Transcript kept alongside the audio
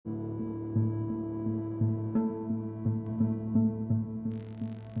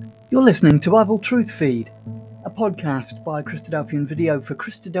You're listening to Bible Truth Feed, a podcast by Christadelphian Video for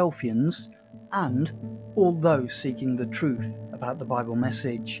Christadelphians and all those seeking the truth about the Bible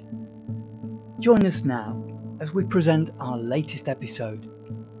message. Join us now as we present our latest episode.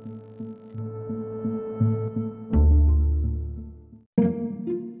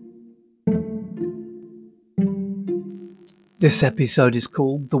 This episode is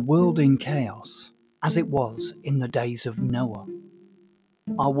called The World in Chaos, as it was in the days of Noah.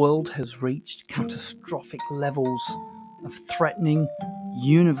 Our world has reached catastrophic levels of threatening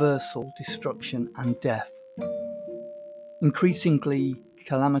universal destruction and death. Increasingly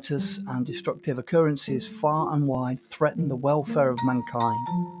calamitous and destructive occurrences far and wide threaten the welfare of mankind.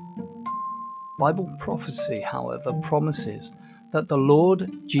 Bible prophecy, however, promises that the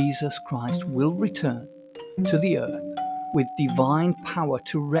Lord Jesus Christ will return to the earth with divine power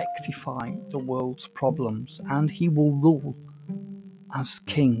to rectify the world's problems, and he will rule as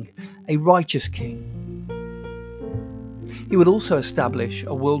king, a righteous king. He would also establish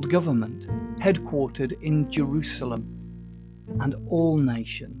a world government headquartered in Jerusalem, and all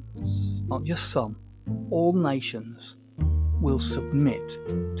nations, not just some, all nations will submit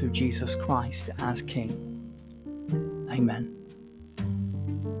to Jesus Christ as king. Amen.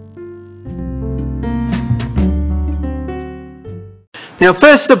 Now,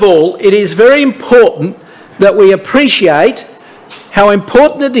 first of all, it is very important that we appreciate how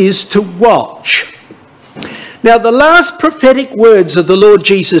important it is to watch. Now, the last prophetic words of the Lord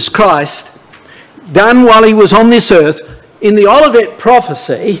Jesus Christ, done while he was on this earth, in the Olivet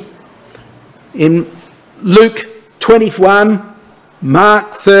prophecy, in Luke 21,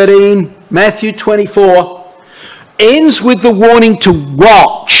 Mark 13, Matthew 24, ends with the warning to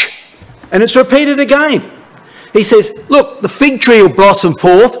watch. And it's repeated again. He says, look, the fig tree will blossom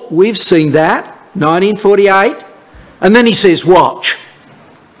forth. We've seen that, 1948. And then he says, watch.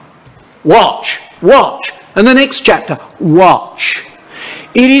 Watch. Watch. And the next chapter, watch.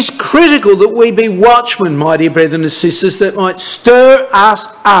 It is critical that we be watchmen, my dear brethren and sisters, that might stir us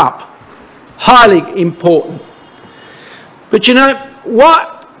up. Highly important. But you know,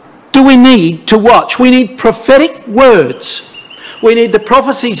 what do we need to watch? We need prophetic words. We need the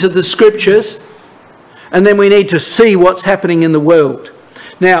prophecies of the scriptures. And then we need to see what's happening in the world.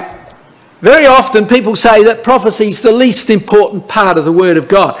 Now, very often people say that prophecy is the least important part of the Word of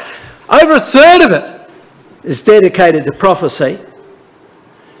God. Over a third of it is dedicated to prophecy.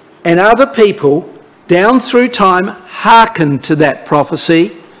 And other people, down through time, hearken to that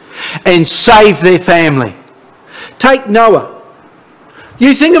prophecy and save their family. Take Noah.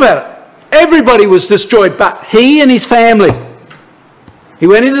 You think about it. Everybody was destroyed but he and his family. He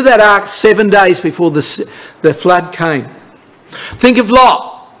went into that ark 7 days before the flood came. Think of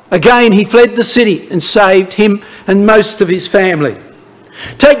Lot. Again, he fled the city and saved him and most of his family.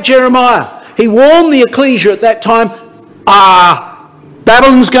 Take Jeremiah. He warned the ecclesia at that time,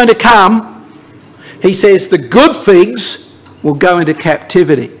 Babylon's going to come. He says the good figs will go into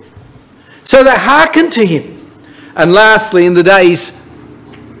captivity. So they hearkened to him. And lastly, in the days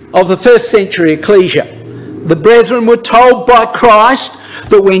of the first century ecclesia, the brethren were told by Christ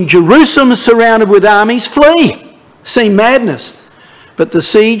that when Jerusalem is surrounded with armies, flee. Seemed madness. But the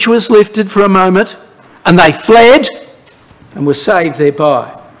siege was lifted for a moment and they fled and were saved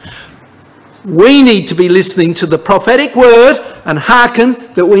thereby. We need to be listening to the prophetic word and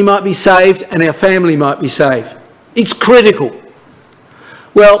hearken that we might be saved and our family might be saved. It's critical.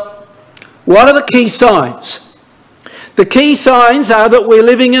 Well, what are the key signs? The key signs are that we're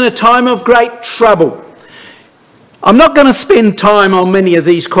living in a time of great trouble. I'm not going to spend time on many of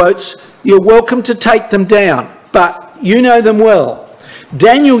these quotes. You're welcome to take them down, but you know them well.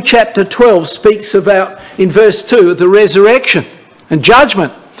 Daniel chapter 12 speaks about, in verse 2, of the resurrection and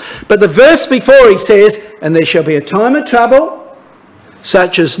judgment. But the verse before he says, and there shall be a time of trouble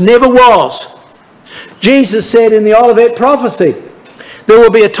such as never was. Jesus said in the Olivet prophecy, there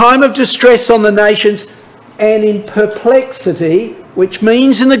will be a time of distress on the nations and in perplexity, which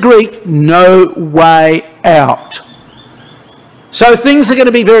means in the Greek, no way out. So things are going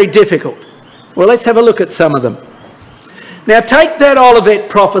to be very difficult. Well, let's have a look at some of them. Now take that Olivet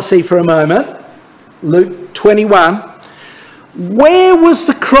prophecy for a moment, Luke 21. Where was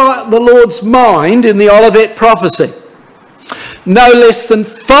the Lord's mind in the Olivet prophecy? No less than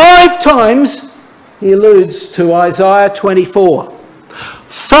 5 times he alludes to Isaiah 24.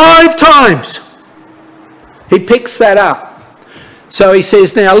 5 times he picks that up. So he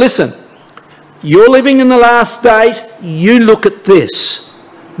says, now listen, you're living in the last days, you look at this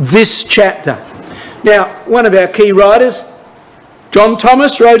chapter. Now, one of our key writers, John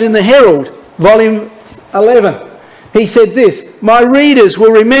Thomas, wrote in the Herald, volume 11, he said this, "My readers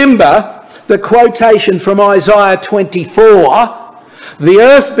will remember the quotation from Isaiah 24, the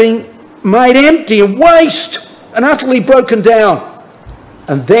earth being made empty and waste and utterly broken down."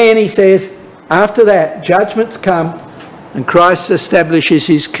 And then he says, after that, judgments come and Christ establishes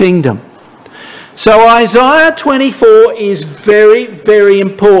his kingdom. So Isaiah 24 is very, very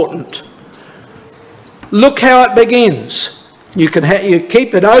important. Look how it begins. You can you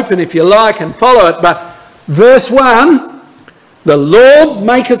keep it open if you like and follow it, but verse 1, "The Lord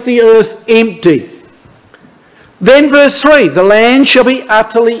maketh the earth empty." Then verse 3, "The land shall be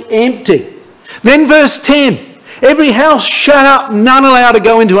utterly empty." Then verse 10, "Every house shut up, none allowed to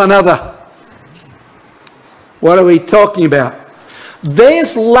go into another." What are we talking about?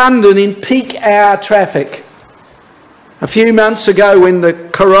 There's London in peak hour traffic. A few months ago when the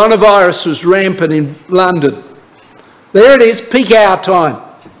coronavirus was rampant in London. There it is, peak hour time.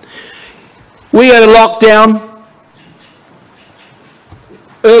 We had a lockdown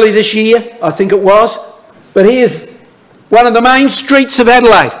early this year, I think it was. But here's one of the main streets of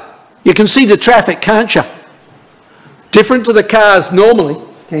Adelaide. You can see the traffic, can't you? Different to the cars normally.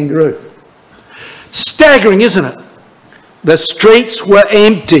 Kangaroo. Staggering, isn't it? The streets were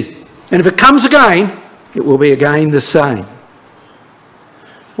empty. And if it comes again, it will be again the same.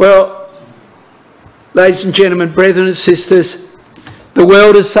 Well, ladies and gentlemen, brethren and sisters, the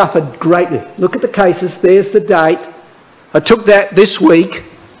world has suffered greatly. Look at the cases. There's the date. I took that this week.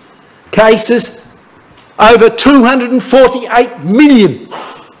 Cases over 248 million.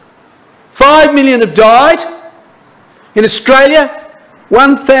 5 million have died. In Australia,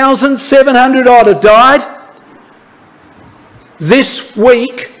 1,700 odd have died. This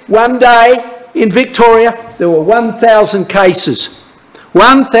week, one day in Victoria, there were 1,000 cases.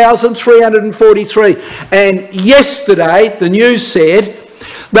 1,343. And yesterday, the news said,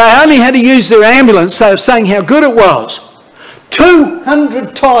 they only had to use their ambulance. They were saying how good it was.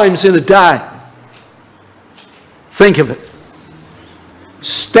 200 times in a day. Think of it.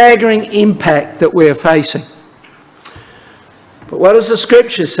 Staggering impact that we're facing. But what does the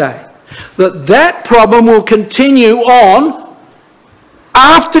scripture say? That problem will continue on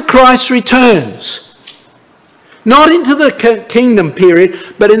after Christ returns. Not into the kingdom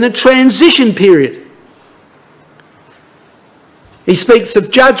period, but in the transition period. He speaks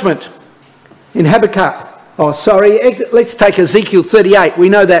of judgment in Habakkuk. Let's take Ezekiel 38. We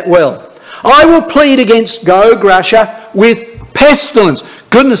know that well. "I will plead against Gog, Russia, with pestilence."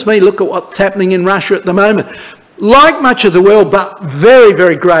 Goodness me, look at what's happening in Russia at the moment. Like much of the world, but very,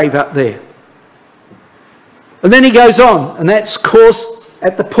 very grave up there. And then he goes on, and that's, of course,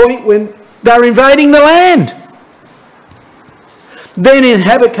 at the point when they're invading the land. Then in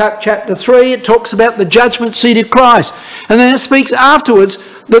Habakkuk chapter 3, it talks about the judgment seat of Christ. And then it speaks afterwards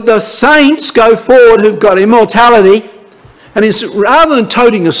that the saints go forward who've got immortality, and it's rather than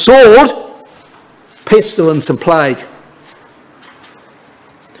toting a sword, pestilence and plague.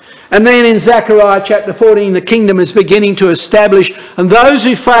 And then in Zechariah chapter 14, the kingdom is beginning to establish, and those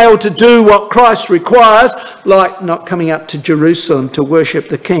who fail to do what Christ requires, like not coming up to Jerusalem to worship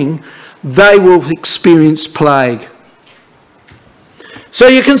the King, they will experience plague. So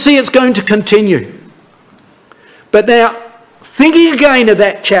you can see it's going to continue. But now, thinking again of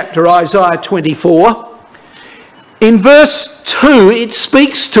that chapter, Isaiah 24, in verse 2, it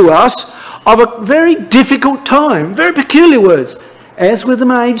speaks to us of a very difficult time, very peculiar words. "As with the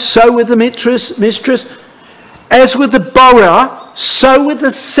maid, so with the mistress. As with the borrower, so with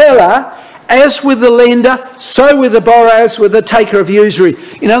the seller. As with the lender, so with the borrower, as with the taker of usury."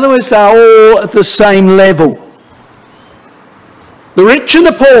 In other words, they're all at the same level. The rich and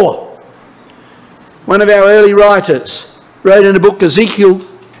the poor. One of our early writers wrote in a book, Ezekiel's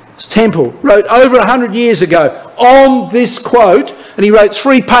Temple, wrote over 100 years ago on this quote, and he wrote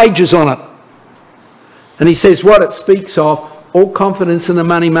 3 pages on it. And he says what it speaks of: all confidence in the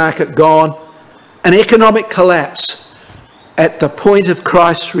money market gone, an economic collapse at the point of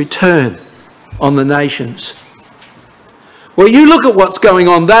Christ's return on the nations. Well, you look at what's going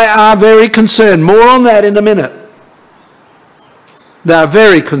on. They are very concerned. More on that in a minute. They are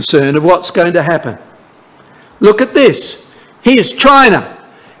very concerned of what's going to happen. Look at this. Here's China.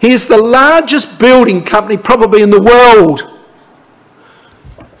 Here's the largest building company probably in the world.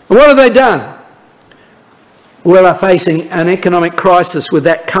 And what have they done? Well, they're facing an economic crisis with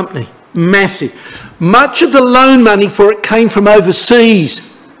that company. Massive. Much of the loan money for it came from overseas.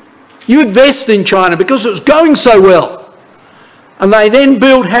 You invest in China because it was going so well. And they then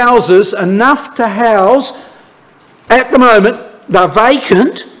build houses enough to house, at the moment, they're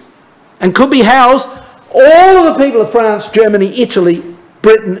vacant and could be housed all of the people of France, Germany, Italy,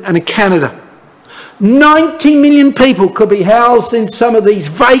 Britain and Canada. 90 million people could be housed in some of these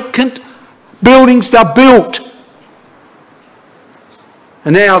vacant buildings they're built.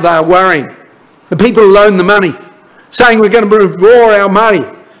 And now they're worrying. The people who loan the money, saying we're going to withdraw our money.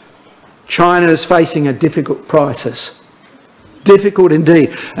 China is facing a difficult crisis. Difficult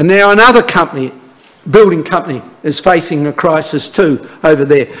indeed. And now another company, building company, is facing a crisis too over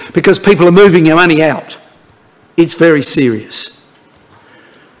there because people are moving their money out. It's very serious.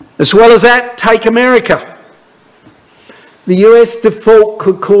 As well as that, take America. The US default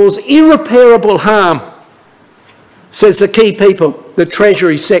could cause irreparable harm, says the key people, the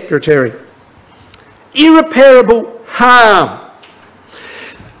Treasury Secretary. Irreparable harm.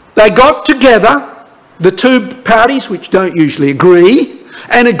 They got together, the two parties, which don't usually agree,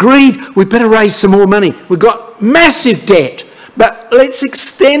 and agreed we'd better raise some more money. We've got massive debt, but let's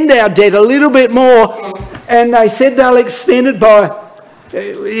extend our debt a little bit more. And they said they'll extend it by,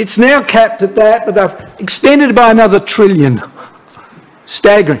 it's now capped at that, but they've extended it by another $1 trillion.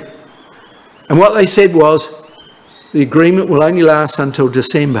 Staggering. And what they said was, the agreement will only last until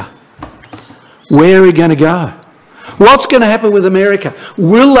December. Where are we going to go? What's going to happen with America?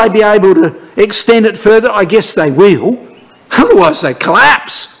 Will they be able to extend it further? I guess they will. Otherwise they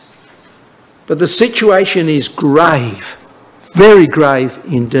collapse. But the situation is grave. Very grave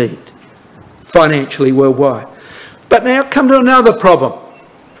indeed. Financially worldwide. But now come to another problem.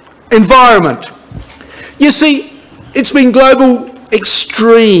 Environment. You see, it's been global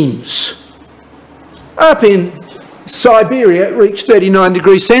extremes. Up in Siberia, it reached 39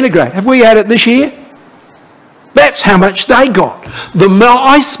 degrees centigrade. Have we had it this year? That's how much they got. The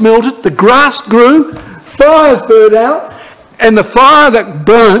ice melted, the grass grew, fires burned out, and the fire that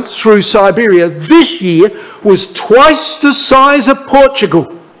burnt through Siberia this year was twice the size of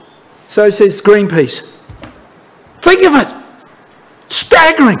Portugal. So says Greenpeace. Think of it.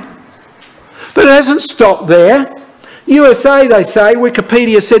 Staggering. But it hasn't stopped there. USA, they say,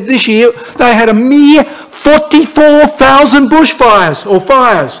 Wikipedia said this year they had a mere 44,000 bushfires or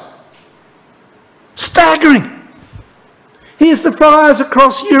fires. Staggering. Here's the fires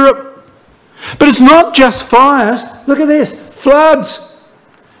across Europe. But it's not just fires. Look at this. Floods.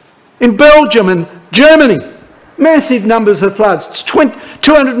 In Belgium and Germany. Massive numbers of floods.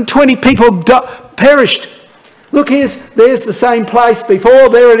 220 people perished. Look, there's the same place before.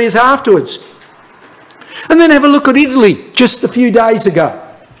 There it is afterwards. And then have a look at Italy just a few days ago.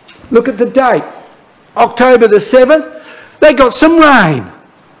 Look at the date. October the 7th. They got some rain.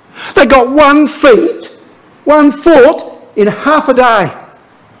 They got 1 foot in half a day.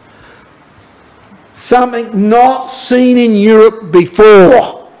 Something not seen in Europe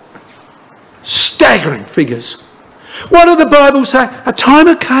before. Staggering figures. What did the Bible say? A time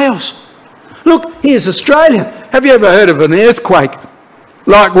of chaos. Look, here's Australia. Have you ever heard of an earthquake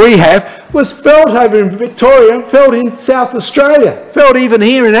like we have? Was felt over in Victoria, felt in South Australia, felt even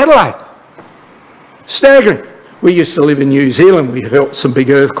here in Adelaide. Staggering. We used to live in New Zealand, we felt some big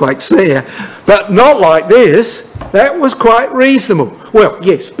earthquakes there, but not like this. That was quite reasonable. Well,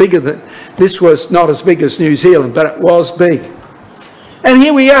 yes, bigger than, this was not as big as New Zealand, but it was big. And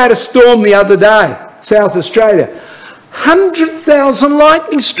here we had a storm the other day, South Australia. 100,000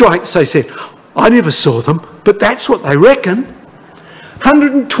 lightning strikes, they said. I never saw them, but that's what they reckon.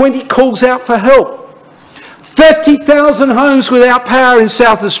 120 calls out for help. 30,000 homes without power in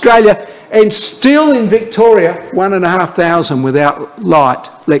South Australia, and still in Victoria, 1,500 without light,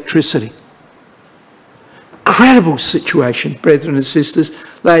 electricity. Incredible situation, brethren and sisters,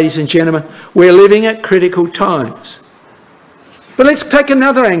 ladies and gentlemen. We're living at critical times. But let's take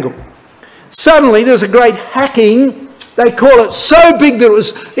another angle. Suddenly there's a great hacking. They call it so big that it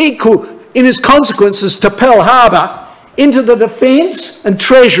was equal in its consequences to Pearl Harbor, into the defence and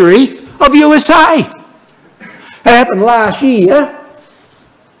treasury of USA. It happened last year.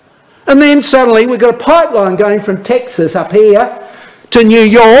 And then suddenly we've got a pipeline going from Texas up here to New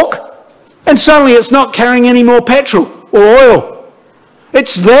York, and suddenly it's not carrying any more petrol or oil.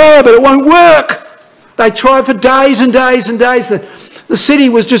 It's there, but it won't work. They tried for days and days and days. The city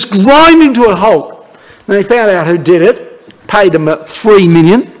was just grinding to a halt. And they found out who did it, paid them $3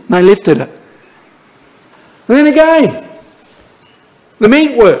 million, and they lifted it. And then again, the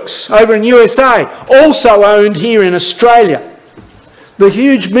meatworks over in USA, also owned here in Australia. The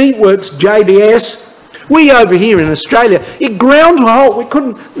huge meatworks, JBS, we over here in Australia, it ground to a halt. We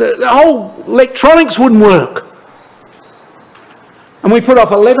couldn't, the whole electronics wouldn't work. And we put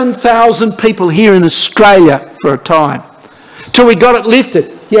off 11,000 people here in Australia for a time, till we got it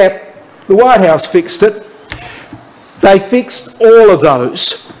lifted. Yeah, the White House fixed it. They fixed all of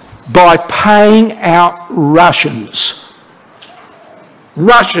those by paying out Russians.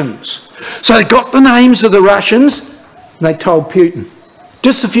 Russians. So they got the names of the Russians and they told Putin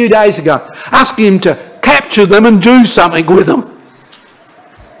just a few days ago, asking him to capture them and do something with them.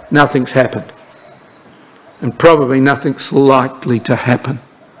 Nothing's happened. And probably nothing's likely to happen,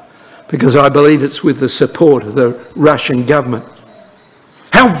 because I believe it's with the support of the Russian government.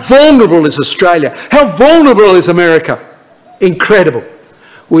 How vulnerable is Australia? How vulnerable is America? Incredible.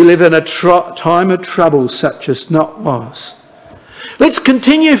 We live in a time of trouble such as not was. Let's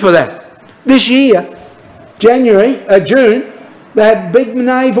continue for that. This year, June, they had a big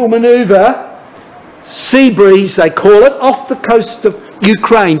naval manoeuvre, Sea Breeze they call it, off the coast of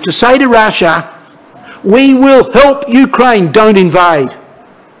Ukraine, to say to Russia, we will help Ukraine, don't invade.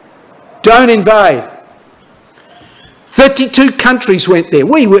 Don't invade. 32 countries went there.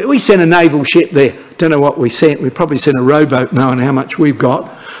 We sent a naval ship there. Don't know what we sent. We probably sent a rowboat knowing how much we've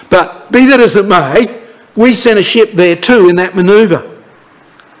got. But be that as it may, we sent a ship there too in that manoeuvre.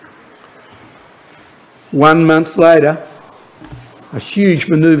 1 month later, a huge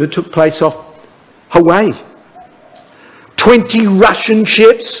manoeuvre took place off Hawaii. 20 Russian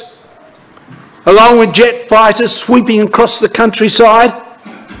ships, along with jet fighters sweeping across the countryside.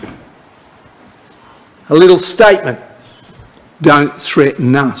 A little statement. Don't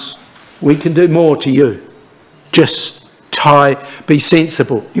threaten us. We can do more to you. Just be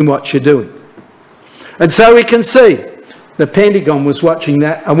sensible in what you're doing. And so we can see the Pentagon was watching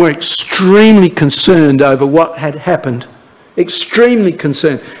that and were extremely concerned over what had happened. Extremely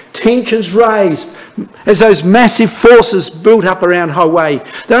concerned. Tensions raised as those massive forces built up around Hawaii.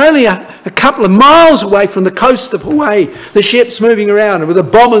 They're only a couple of miles away from the coast of Hawaii. The ships moving around with the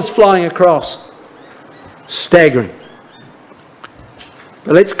bombers flying across. Staggering.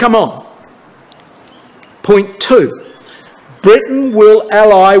 But let's come on. Point 2. Britain will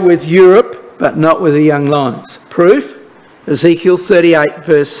ally with Europe, but not with the young lions. Proof? Ezekiel 38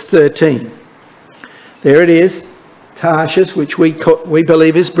 verse 13. There it is. Tarshish, which we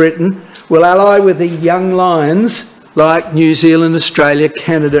believe is Britain, will ally with the young lions like New Zealand, Australia,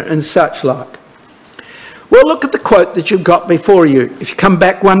 Canada and such like. Well, look at the quote that you've got before you. If you come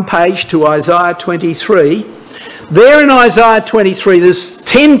back one page to Isaiah 23, there in Isaiah 23 there's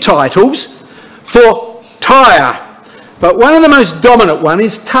 10 titles for Tyre. But one of the most dominant one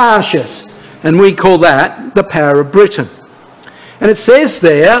is Tarshish, and we call that the power of Britain. And it says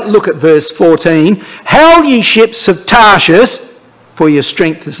there, look at verse 14, "Howl ye ships of Tarshish, for your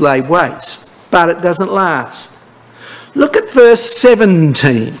strength is laid waste." But it doesn't last. Look at verse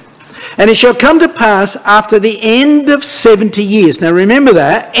 17. "And it shall come to pass after the end of 70 years." Now remember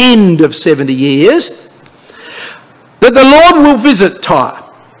that, end of 70 years. "That the Lord will visit Tyre,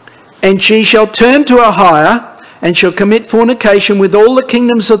 and she shall turn to a hire, and shall commit fornication with all the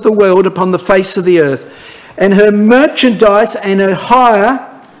kingdoms of the world upon the face of the earth. And her merchandise and her hire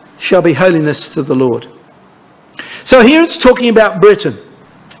shall be holiness to the Lord." So here it's talking about Britain.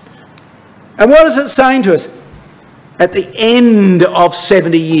 And what is it saying to us? At the end of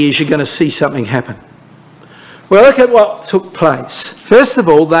 70 years, you're going to see something happen. Well, look at what took place. First of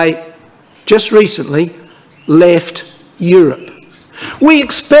all, they just recently left Europe. We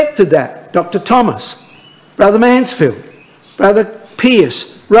expected that. Dr. Thomas, Brother Mansfield, Brother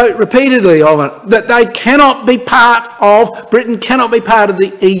Pearce wrote repeatedly on it, that they cannot be part of, Britain cannot be part of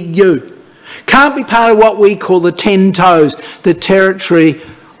the EU. Can't be part of what we call the 10 toes, the territory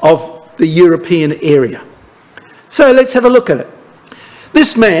of the European area. So let's have a look at it.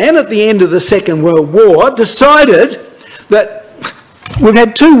 This man, at the end of the Second World War, decided that we've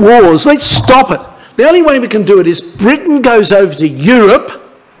had 2 wars, let's stop it. The only way we can do it is Britain goes over to Europe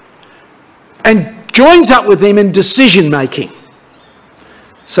and joins up with them in decision making.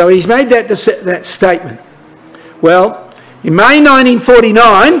 So he's made that statement. Well, in May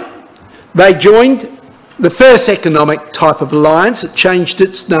 1949, they joined the first economic type of alliance. It changed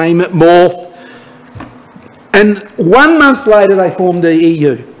its name, it morphed. And 1 month later, they formed the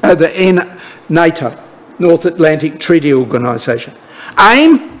EU, NATO, North Atlantic Treaty Organisation.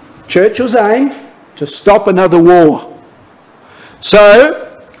 Churchill's aim, to stop another war.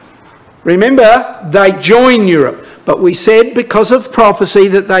 So, remember, they join Europe. But we said because of prophecy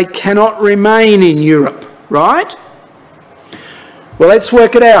that they cannot remain in Europe, right? Well, let's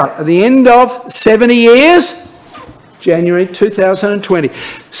work it out. At the end of 70 years, January 2020,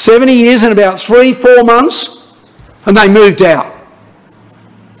 70 years and about 3-4 months, and they moved out.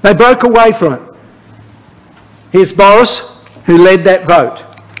 They broke away from it. Here's Boris, who led that vote,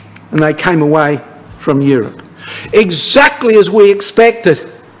 and they came away from Europe. Exactly as we expected.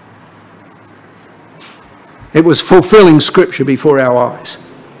 It was fulfilling Scripture before our eyes.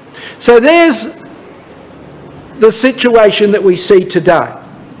 So there's the situation that we see today.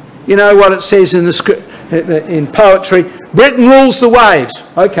 You know what it says in the script, in poetry? Britain rules the waves.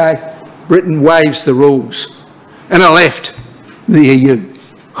 Okay, Britain waves the rules. And it left the EU.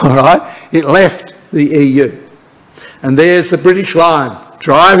 All right? It left the EU. And there's the British Lion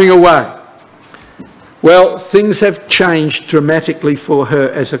driving away. Well, things have changed dramatically for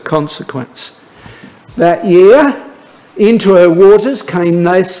her as a consequence. That year, into her waters came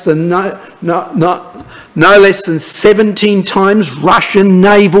no less than 17 times Russian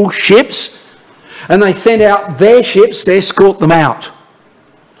naval ships, and they sent out their ships to escort them out.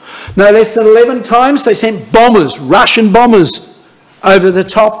 No less than 11 times they sent bombers, Russian bombers, over the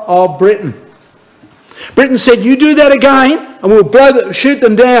top of Britain. Britain said, you do that again and we'll shoot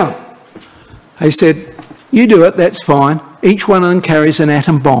them down. They said, you do it, that's fine. Each one of them carries an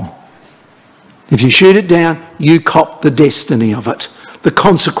atom bomb. If you shoot it down, you cop the destiny of it, the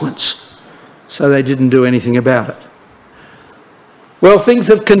consequence. So they didn't do anything about it. Well, things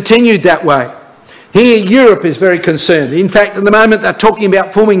have continued that way. Here, Europe is very concerned. In fact, at the moment, they're talking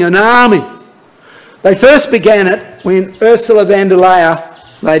about forming an army. They first began it when Ursula von der Leyen,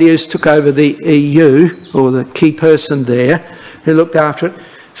 lady who took over the EU, or the key person there, who looked after it,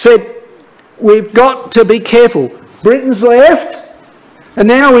 said, we've got to be careful. Britain's left, and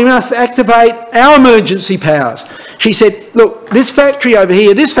now we must activate our emergency powers. She said, look, this factory over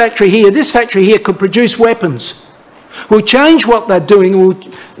here, this factory here, this factory here could produce weapons. We'll change what they're doing.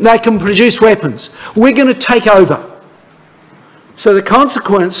 They can produce weapons. We're going to take over. So the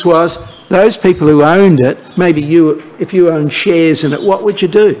consequence was those people who owned it, maybe you, if you owned shares in it, what would you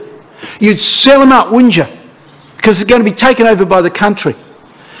do? You'd sell them up, wouldn't you? Because it's going to be taken over by the country.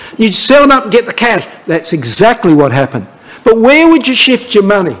 You'd sell them up and get the cash. That's exactly what happened. But where would you shift your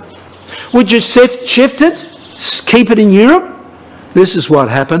money? Would you shift it? Keep it in Europe? This is what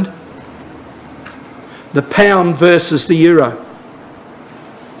happened. The pound versus the euro.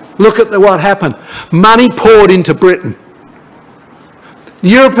 Look at what happened. Money poured into Britain. The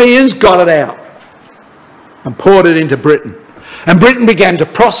Europeans got it out and poured it into Britain. And Britain began to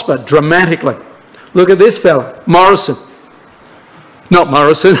prosper dramatically. Look at this fella, Morrison. Not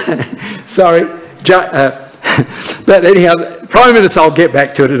Morrison, sorry. But anyhow, Prime Minister, I'll get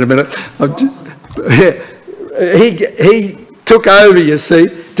back to it in a minute. He took over, you see,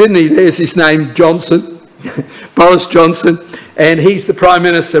 didn't he? There's his name, Johnson. Boris Johnson, and he's the Prime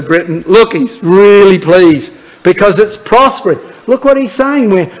Minister of Britain. Look, he's really pleased because it's prospering. Look what he's saying.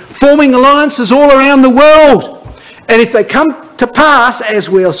 We're forming alliances all around the world. And if they come to pass, as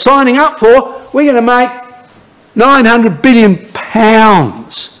we're signing up for, we're going to make £900 billion.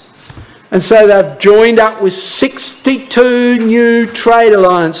 And so they've joined up with 62 new trade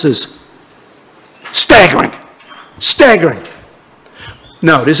alliances. Staggering. Staggering.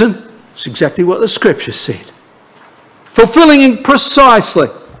 No, it isn't. It's exactly what the scripture said. Fulfilling it precisely.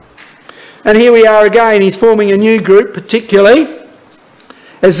 And here we are again. He's forming a new group, particularly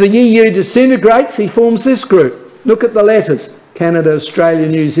as the EU disintegrates, he forms this group. Look at the letters. Canada, Australia,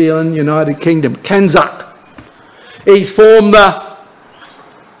 New Zealand, United Kingdom. CANZUK. He's formed the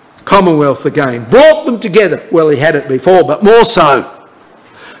Commonwealth again. Brought them together. Well, he had it before, but more so.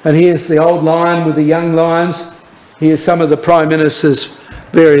 And here's the old lion with the young lions. Here's some of the Prime Ministers,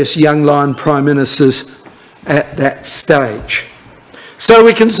 various young lion Prime Ministers at that stage. So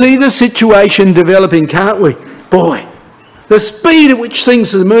we can see the situation developing, can't we? Boy, the speed at which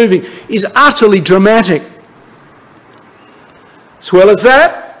things are moving is utterly dramatic. As well as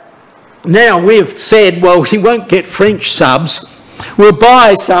that, now we've said, well, we won't get French subs. We'll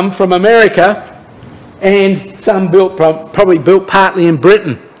buy some from America and some probably built partly in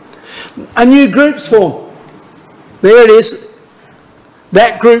Britain. A new group's formed. There it is.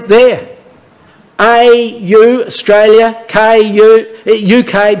 That group there. AU, Australia, KU,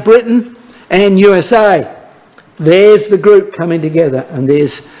 UK, Britain and USA. There's the group coming together, and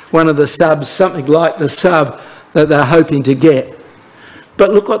there's one of the subs, something like the sub that they're hoping to get.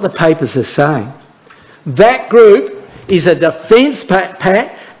 But look what the papers are saying. That group is a defence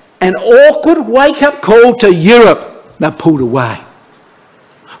pact, an awkward wake-up call to Europe. They're pulled away.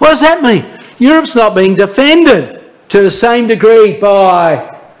 What does that mean? Europe's not being defended to the same degree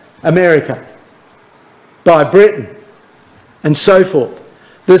by America, by Britain, and so forth.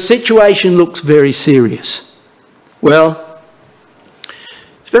 The situation looks very serious. Well,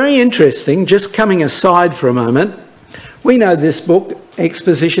 it's very interesting, just coming aside for a moment. We know this book,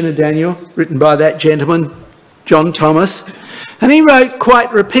 Exposition of Daniel, written by that gentleman, John Thomas, and he wrote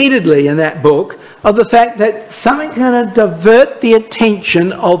quite repeatedly in that book of the fact that something's going to divert the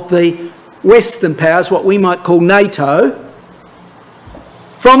attention of the Western powers, what we might call NATO,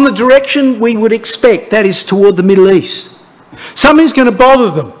 from the direction we would expect, that is toward the Middle East. Something's going to bother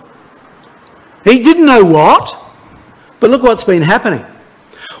them. He didn't know what. But look what's been happening.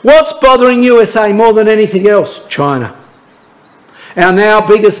 What's bothering USA more than anything else? China. Our now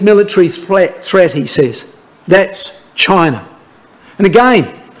biggest military threat, he says. That's China. And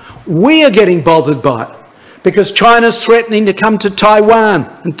again, we are getting bothered by it because China's threatening to come to Taiwan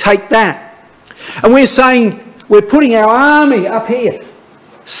and take that. And we're saying we're putting our army up here.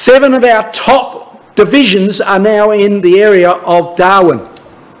 7 of our top divisions are now in the area of Darwin.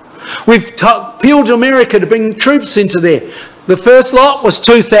 We've appealed to America to bring troops into there. The first lot was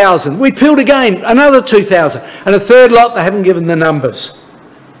 2,000. We appealed again, another 2,000. And a third lot, they haven't given the numbers.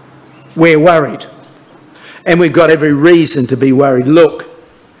 We're worried. And we've got every reason to be worried. Look,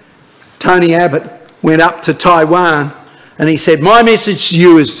 Tony Abbott went up to Taiwan and he said, my message to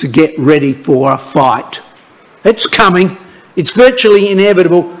you is to get ready for a fight. It's coming. It's virtually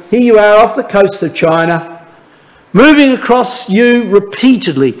inevitable. Here you are off the coast of China. Moving across you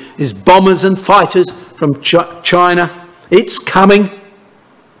repeatedly is bombers and fighters from China. It's coming.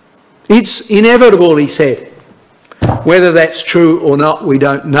 It's inevitable, he said. Whether that's true or not, we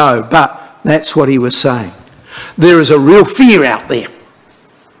don't know. But that's what he was saying. There is a real fear out there.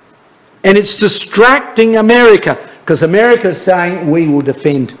 And it's distracting America because America is saying we will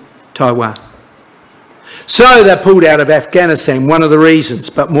defend Taiwan. So they pulled out of Afghanistan, one of the reasons,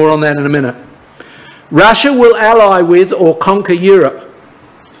 but more on that in a minute. Russia will ally with or conquer Europe.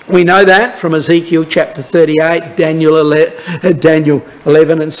 We know that from Ezekiel chapter 38, Daniel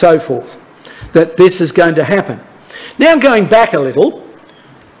 11 and so forth, that this is going to happen. Now going back a little,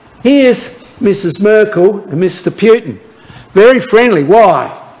 here's Mrs. Merkel and Mr. Putin. Very friendly.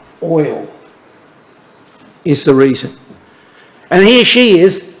 Why? Oil is the reason. And here she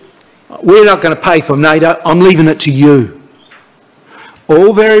is. We're not going to pay for NATO. I'm leaving it to you.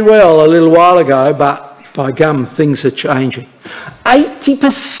 All very well a little while ago, but by gum, things are changing.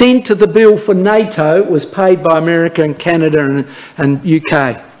 80% of the bill for NATO was paid by America and Canada and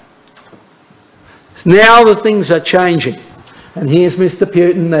UK. Now the things are changing. And here's Mr.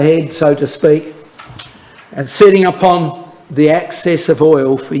 Putin, the head, so to speak, and sitting upon the access of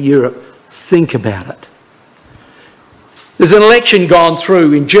oil for Europe. Think about it. There's an election gone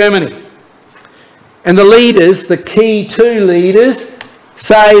through in Germany. And the leaders, the key 2 leaders,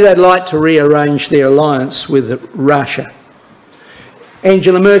 say they'd like to rearrange their alliance with Russia.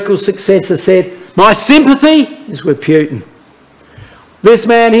 Angela Merkel's successor said, my sympathy is with Putin. This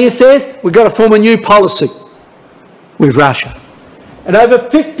man here says, we've got to form a new policy with Russia. And over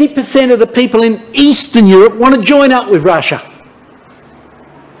 50% of the people in Eastern Europe want to join up with Russia.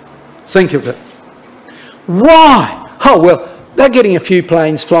 Think of it. Why? Oh, well, they're getting a few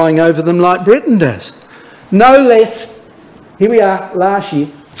planes flying over them like Britain does. No less, here we are, last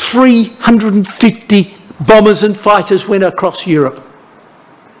year, 350 bombers and fighters went across Europe.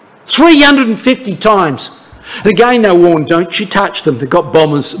 350 times. And again, they warned, don't you touch them. They've got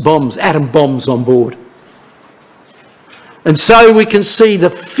bombs, atom bombs on board. And so we can see the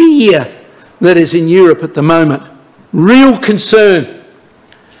fear that is in Europe at the moment. Real concern.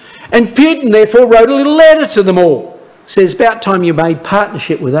 And Putin, therefore, wrote a little letter to them all. Says, about time you made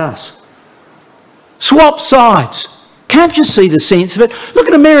partnership with us. Swap sides. Can't you see the sense of it? Look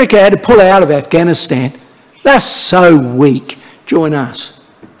at America had to pull out of Afghanistan. They're so weak. Join us.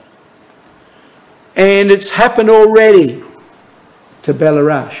 And it's happened already to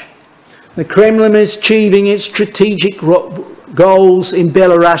Belarus. The Kremlin is achieving its strategic goals in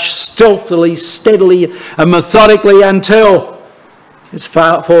Belarus stealthily, steadily and methodically until it's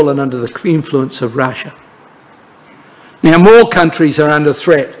fallen under the influence of Russia. Now more countries are under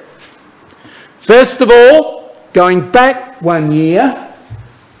threat. First of all, going back 1 year,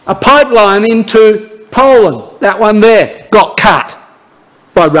 a pipeline into Poland, that one there, got cut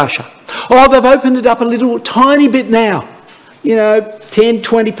by Russia. Oh, they've opened it up a little tiny bit now. You know, 10,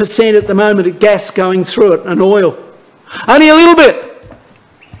 20% at the moment of gas going through it and oil. Only a little bit,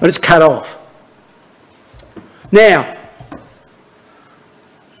 but it's cut off. Now,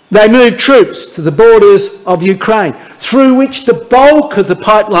 they moved troops to the borders of Ukraine, through which the bulk of the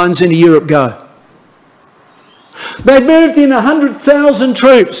pipelines into Europe go. They moved in 100,000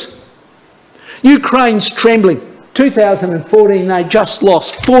 troops. Ukraine's trembling. 2014, they just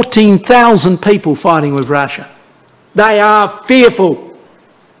lost 14,000 people fighting with Russia. They are fearful.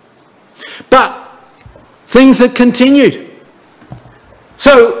 But things have continued.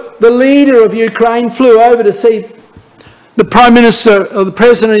 So the leader of Ukraine flew over to see the Prime Minister or the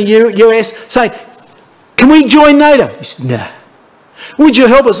President of the US, say, can we join NATO? He said, no. Would you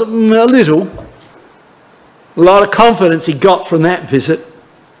help us? A little. A lot of confidence he got from that visit.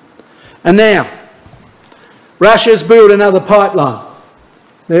 And now, Russia's built another pipeline.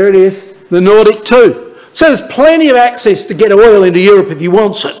 There it is. the Nordic 2. So there's plenty of access to get oil into Europe if he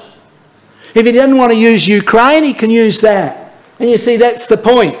wants it. If he doesn't want to use Ukraine, he can use that. And you see, that's the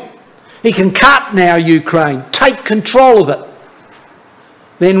point. He can cut now Ukraine, take control of it.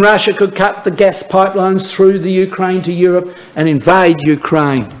 Then Russia could cut the gas pipelines through the Ukraine to Europe and invade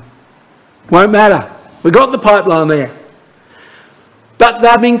Ukraine. Won't matter. We've got the pipeline there. But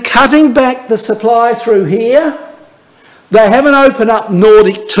they've been cutting back the supply through here. They haven't opened up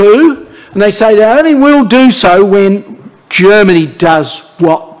Nordic 2. And they say they only will do so when Germany does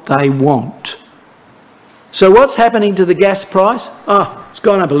what they want. So what's happening to the gas price? Oh, it's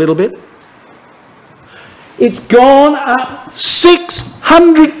gone up a little bit. It's gone up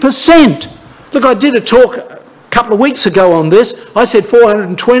 600%. Look, I did a talk a couple of weeks ago on this. I said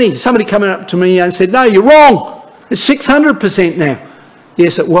 420. Somebody coming up to me and said, no, you're wrong. It's 600% now.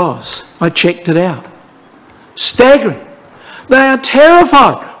 Yes, it was. I checked it out. Staggering. They are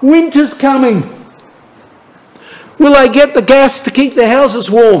terrified. Winter's coming. Will they get the gas to keep their houses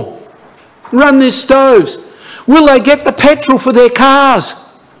warm? Run their stoves? Will they get the petrol for their cars?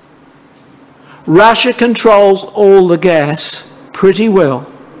 Russia controls all the gas pretty well,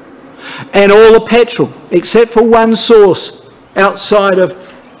 and all the petrol, except for one source outside of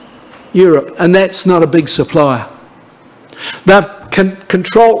Europe, and that's not a big supplier. They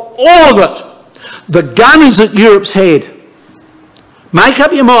control all of it. The gun is at Europe's head. Make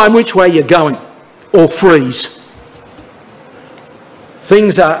up your mind which way you're going, or freeze.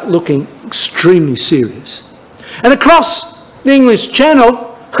 Things are looking extremely serious. And across the English Channel,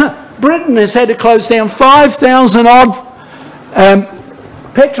 Britain has had to close down 5,000 odd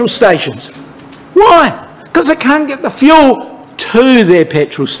petrol stations. Why? Because they can't get the fuel to their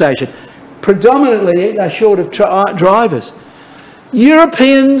petrol station. Predominantly, they're short of drivers.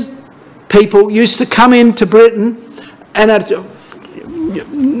 European people used to come into Britain and at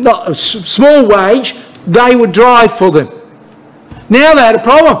not a small wage, they would drive for them. Now they had a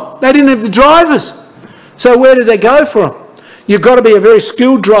problem. They didn't have the drivers. So where did they go for them? You've got to be a very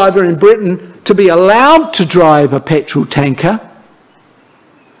skilled driver in Britain to be allowed to drive a petrol tanker.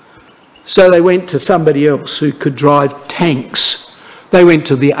 So they went to somebody else who could drive tanks. They went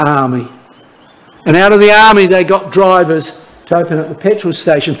to the army. And out of the army they got drivers to open up the petrol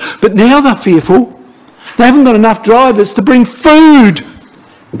station. But now they're fearful. They haven't got enough drivers to bring food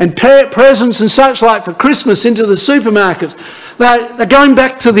and presents and such like for Christmas into the supermarkets. They're going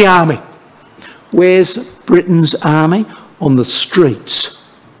back to the army. Where's Britain's army? On the streets.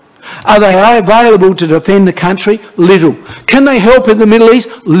 Are they available to defend the country? Little. Can they help in the Middle East?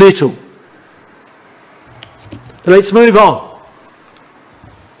 Little. Let's move on.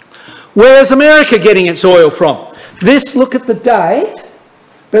 Where's America getting its oil from? Look at the date,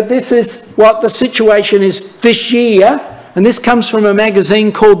 but this is what the situation is this year, and this comes from a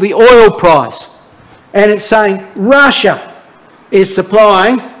magazine called The Oil Price, and it's saying Russia is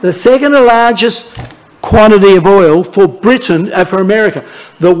supplying the second largest quantity of oil for Britain, for America,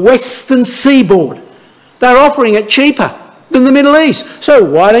 the Western Seaboard. They're offering it cheaper than the Middle East. So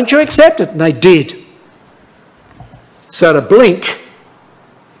why don't you accept it? And they did. So to blink,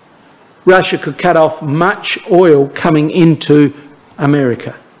 Russia could cut off much oil coming into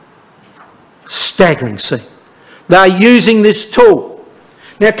America. Staggering scene. They're using this tool.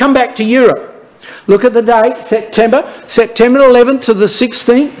 Now come back to Europe. Look at the date, September 11th to the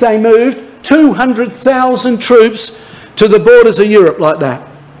 16th, they moved 200,000 troops to the borders of Europe like that.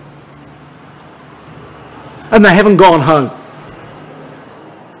 And they haven't gone home.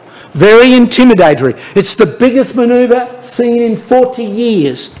 Very intimidatory. It's the biggest manoeuvre seen in 40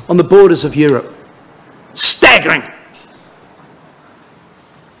 years on the borders of Europe. Staggering.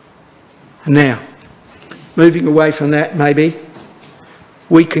 And now, moving away from that maybe,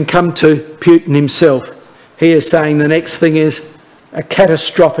 we can come to Putin himself. He is saying the next thing is a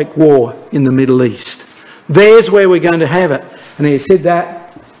catastrophic war in the Middle East. There's where we're going to have it. And he said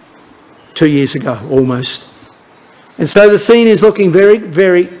that 2 years ago, almost. And so the scene is looking very,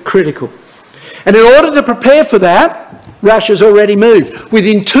 very critical. And in order to prepare for that, Russia's already moved.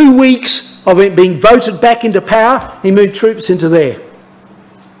 Within 2 weeks of it being voted back into power, he moved troops into there.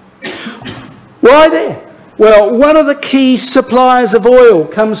 Why there? Well, one of the key suppliers of oil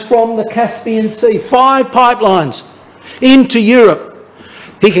comes from the Caspian Sea. 5 pipelines into Europe.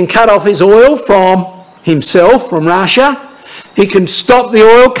 He can cut off his oil from himself, from Russia. He can stop the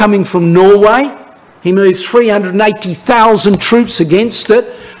oil coming from Norway. He moved 380,000 troops against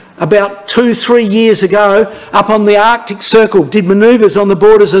it about 2-3 years ago up on the Arctic Circle, did manoeuvres on the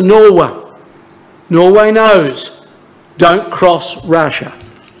borders of Norway. Norway knows, don't cross Russia.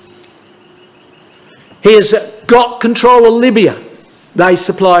 He has got control of Libya. They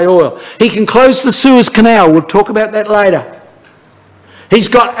supply oil. He can close the Suez Canal. We'll talk about that later. He's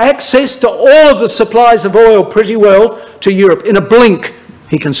got access to all of the supplies of oil pretty well to Europe. In a blink,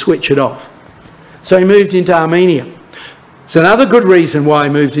 he can switch it off. So he moved into Armenia. It's another good reason why he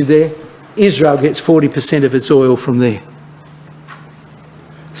moved in there. Israel gets 40% of its oil from there.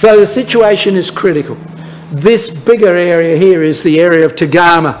 So the situation is critical. This bigger area here is the area of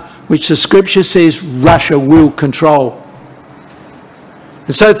Tagama, which the scripture says Russia will control.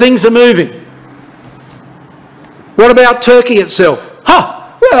 And so things are moving. What about Turkey itself?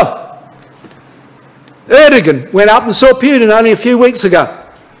 Well, Erdogan went up and saw Putin only a few weeks ago.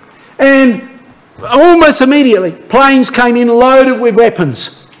 And almost immediately, planes came in loaded with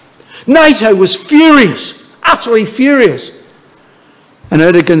weapons. NATO was furious, utterly furious. And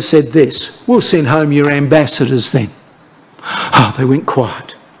Erdogan said this, we'll send home your ambassadors then. They went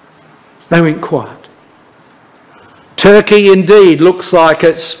quiet. They went quiet. Turkey indeed looks like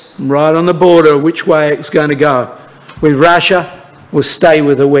it's right on the border of which way it's going to go. With Russia, we'll stay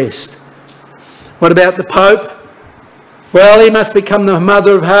with the West. What about the Pope? Well, he must become the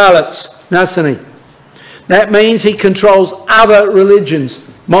mother of harlots, mustn't he? That means he controls other religions.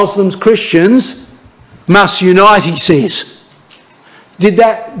 Muslims, Christians must unite, he says. Did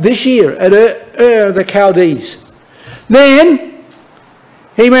that this year at the Chaldees. Then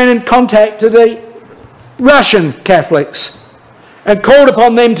he went and contacted the Russian Catholics and called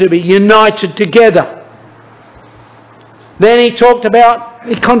upon them to be united together. Then he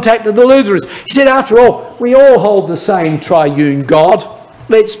contacted the Lutherans. He said, after all, we all hold the same triune God.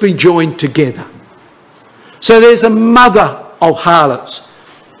 Let's be joined together. So there's a mother of harlots.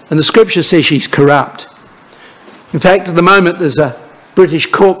 And the scripture says she's corrupt. In fact, at the moment there's a British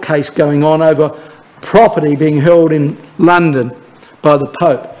court case going on over property being held in London by the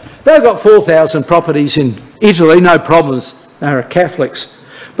Pope. They've got 4,000 properties in Italy, no problems. They're Catholics.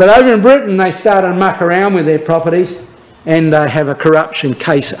 But over in Britain they start to muck around with their properties and they have a corruption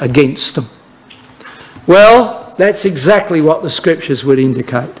case against them. Well, that's exactly what the scriptures would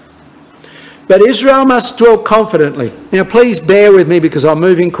indicate. But Israel must dwell confidently. Now please bear with me because I'm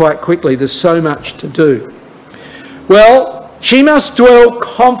moving quite quickly. There's so much to do. Well, she must dwell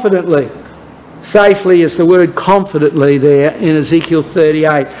confidently. Safely is the word confidently there in Ezekiel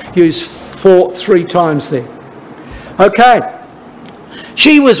 38. Used 3 times there. Okay.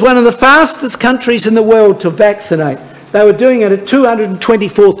 She was one of the fastest countries in the world to vaccinate. They were doing it at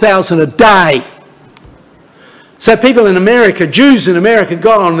 224,000 a day. So people in America, Jews in America,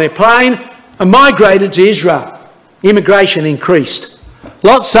 got on their plane and migrated to Israel. Immigration increased. A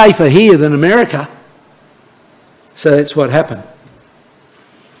lot safer here than America. So that's what happened.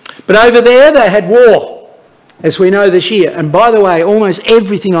 But over there they had war, as we know this year. And by the way, almost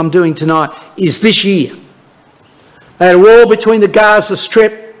everything I'm doing tonight is this year. They had a war between the Gaza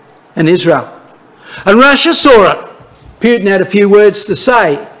Strip and Israel. And Russia saw it. Putin had a few words to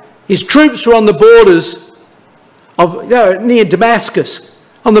say. His troops were on the borders of, near Damascus,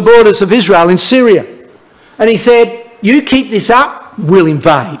 on the borders of Israel in Syria. And he said, you keep this up, we'll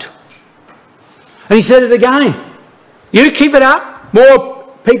invade. And he said it again. You keep it up,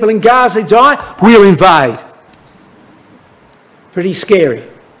 more people in Gaza die, we'll invade. Pretty scary.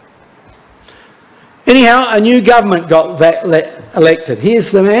 Anyhow, a new government got elected.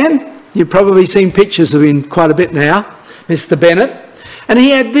 Here's the man. You've probably seen pictures of him quite a bit now, Mr. Bennett. And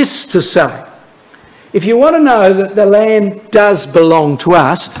he had this to say. If you want to know that the land does belong to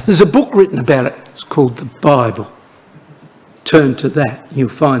us, there's a book written about it. It's called the Bible. Turn to that, you'll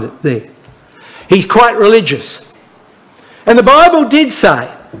find it there. He's quite religious. And the Bible did say,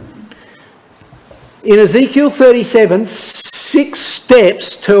 in Ezekiel 37, 6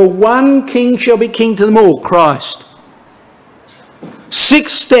 steps till one king shall be king to them all, Christ.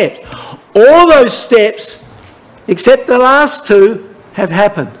 6 steps. All those steps, except the last 2, have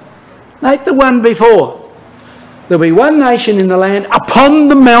happened. Note the one before. There'll be one nation in the land upon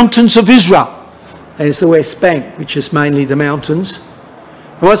the mountains of Israel. There's the West Bank, which is mainly the mountains.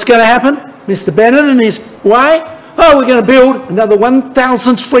 And what's going to happen? Mr. Bennett and his way? Oh, we're going to build another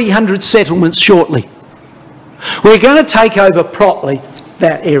 1,300 settlements shortly. We're going to take over properly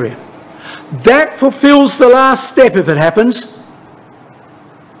that area. That fulfills the last step if it happens.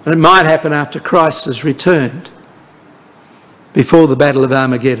 And it might happen after Christ has returned, before the Battle of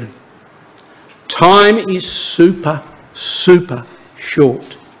Armageddon. Time is super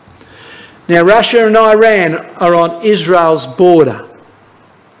short. Now, Russia and Iran are on Israel's border.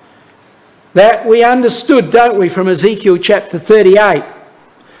 That we understood, don't we, from Ezekiel chapter 38,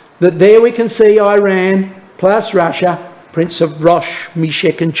 that there we can see Iran plus Russia, Prince of Rosh,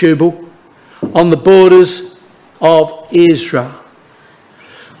 Meshech and Tubal, on the borders of Israel.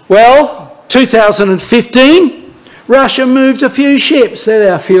 Well, 2015, Russia moved a few ships, there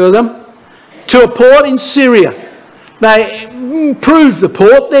are a few of them, to a port in Syria. They improved the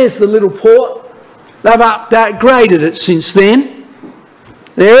port. There's the little port. They've upgraded it since then.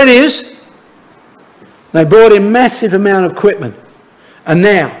 There it is. They brought in massive amount of equipment. And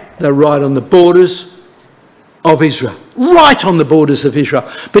now they're right on the borders of Israel. Right on the borders of Israel.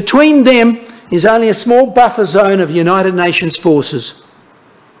 Between them is only a small buffer zone of United Nations forces.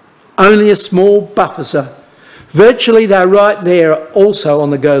 Only a small buffer zone. Virtually they're right there also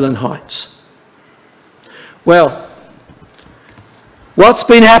on the Golan Heights. Well, what's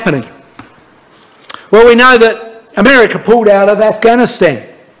been happening? Well, we know that America pulled out of Afghanistan.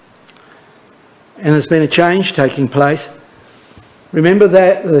 And there's been a change taking place. Remember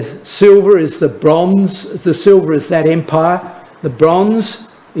that the silver is the bronze. The silver is that empire. The bronze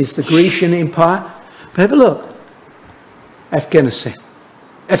is the Grecian Empire. But have a look. Afghanistan.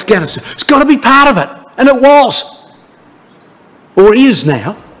 Afghanistan. It's got to be part of it. And it was. Or is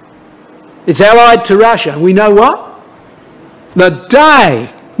now. It's allied to Russia. We know what? The day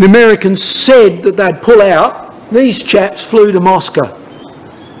the Americans said that they'd pull out, these chaps flew to Moscow.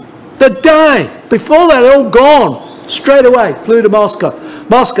 The day before they'd all gone, straight away flew to Moscow.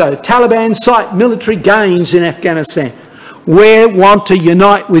 Moscow, Taliban site military gains in Afghanistan. We want to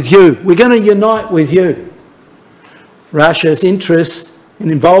unite with you. We're going to unite with you. Russia's interest in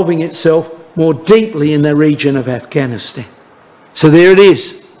involving itself more deeply in the region of Afghanistan. So there it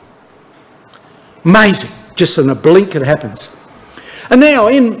is. Amazing. Just in a blink it happens. And now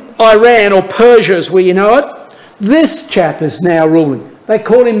in Iran, or Persia as we know it, this chap is now ruling. They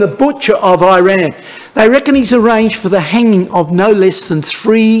call him the Butcher of Iran. They reckon he's arranged for the hanging of no less than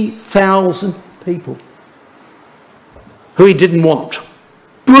 3,000 people who he didn't want.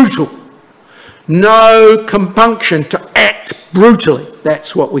 Brutal. No compunction to act brutally.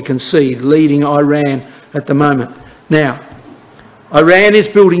 That's what we can see leading Iran at the moment. Now, Iran is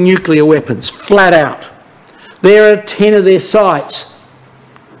building nuclear weapons, flat out. There are 10 of their sites.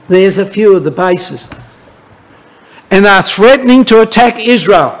 There's a few of the bases. And they're threatening to attack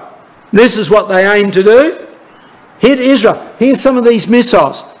Israel. This is what they aim to do. Hit Israel. Here's some of these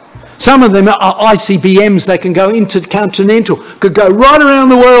missiles. Some of them are ICBMs. They can go intercontinental, could go right around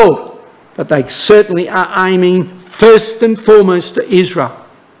the world. But they certainly are aiming first and foremost to Israel.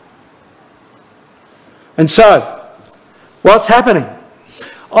 And so, what's happening?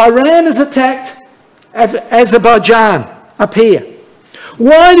 Iran has attacked Azerbaijan up here.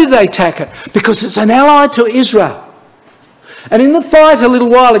 Why did they attack it? Because it's an ally to Israel. And in the fight a little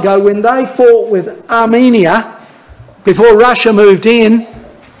while ago when they fought with Armenia, before Russia moved in,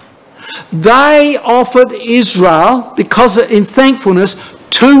 they offered Israel, because in thankfulness,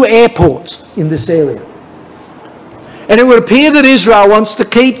 2 airports in this area. And it would appear that Israel wants to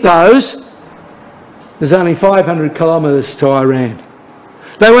keep those. There's only 500 kilometres to Iran.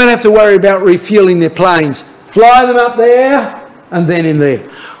 They won't have to worry about refuelling their planes. Fly them up there and then in there.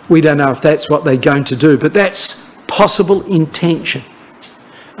 We don't know if that's what they're going to do, but that's possible intention.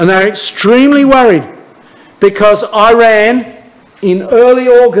 And they're extremely worried because Iran in early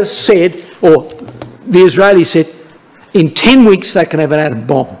August said, or the Israelis said, in 10 weeks they can have an atom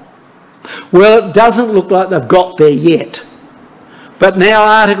bomb. Well, it doesn't look like they've got there yet. But now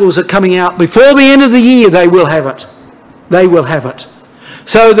articles are coming out, before the end of the year they will have it. They will have it.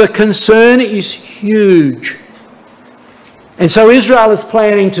 So the concern is huge. And so Israel is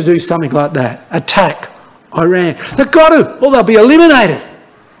planning to do something like that. Attack Iran. They've got to, or they'll be eliminated.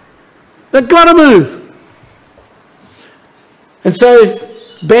 They've got to move. And so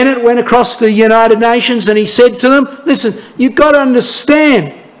Bennett went across to the United Nations and he said to them, listen, you've got to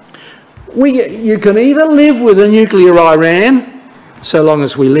understand, you can either live with a nuclear Iran, so long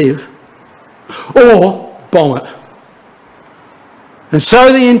as we live, or bomb it. And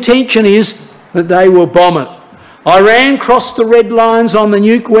so the intention is that they will bomb it. Iran crossed the red lines on the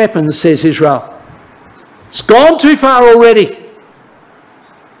nuke weapons, says Israel. It's gone too far already.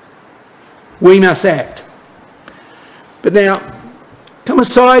 We must act. But now, come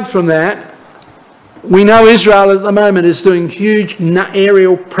aside from that, we know Israel at the moment is doing huge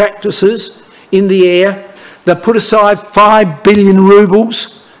aerial practices in the air. They've put aside 5 billion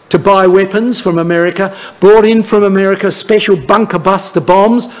rubles to buy weapons from America, brought in from America special bunker buster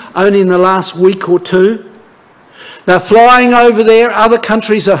bombs only in the last week or two. They're flying over there. Other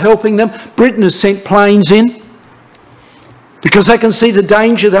countries are helping them. Britain has sent planes in because they can see the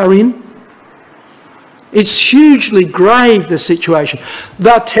danger they're in. It's hugely grave, the situation.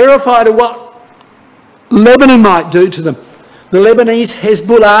 They're terrified of what Lebanon might do to them. The Lebanese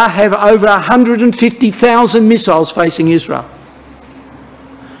Hezbollah have over 150,000 missiles facing Israel.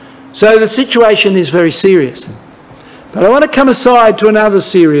 So the situation is very serious. But I want to come aside to another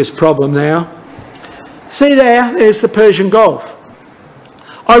serious problem now. See there's the Persian Gulf.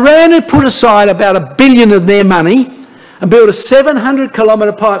 Iran had put aside about $1 billion of their money and built a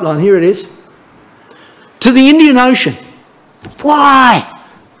 700-kilometre pipeline, here it is, to the Indian Ocean. Why?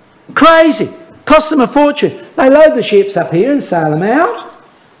 Crazy. Cost them a fortune. They load the ships up here and sail them out.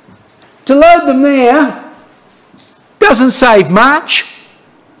 To load them there doesn't save much,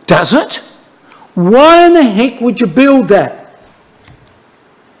 does it? Why in the heck would you build that?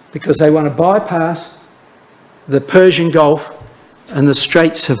 Because they want to bypass the Persian Gulf and the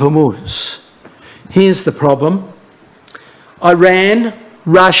Straits of Hormuz. Here's the problem. Iran,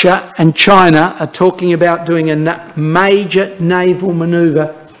 Russia and China are talking about doing a major naval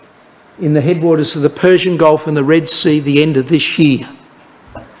manoeuvre in the headwaters of the Persian Gulf and the Red Sea the end of this year.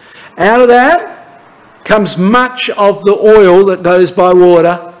 Out of that comes much of the oil that goes by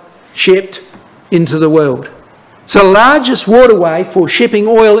water shipped into the world. It's the largest waterway for shipping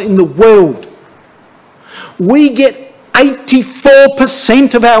oil in the world. We get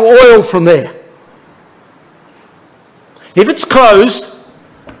 84% of our oil from there. If it's closed,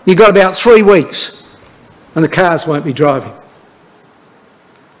 you've got about 3 weeks and the cars won't be driving.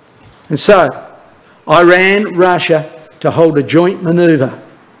 And so, Iran, Russia to hold a joint manoeuvre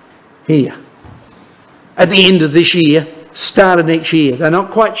here at the end of this year, start of next year. They're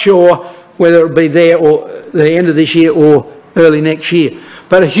not quite sure whether it'll be there or the end of this year or early next year.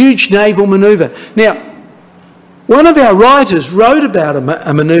 But a huge naval manoeuvre. Now, one of our writers wrote about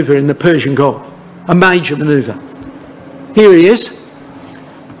a manoeuvre in the Persian Gulf, a major manoeuvre. Here he is,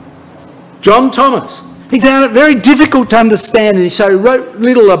 John Thomas. He found it very difficult to understand and so he wrote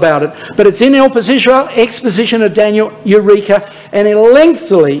little about it. But it's in Elpis Israel, Exposition of Daniel, Eureka, and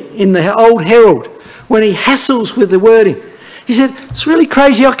lengthily in the Old Herald when he hassles with the wording. He said, it's really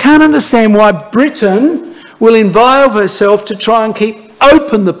crazy. I can't understand why Britain will involve herself to try and keep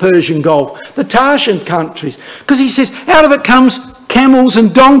open the Persian Gulf, the Tarshish countries. Because he says, out of it comes camels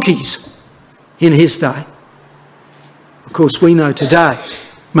and donkeys in his day. Of course, we know today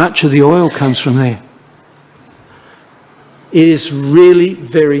much of the oil comes from there. It is really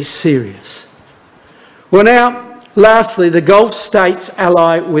very serious. Well now, lastly, the Gulf states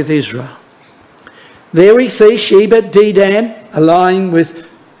ally with Israel. There we see Sheba, Dedan allying with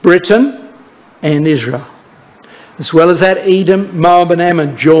Britain and Israel, as well as that Edom, Moab and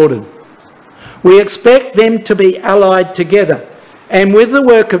Ammon, Jordan. We expect them to be allied together. And with the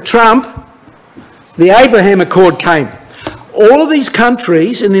work of Trump, the Abraham Accord came. All of these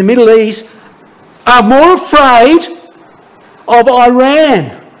countries in the Middle East are more afraid of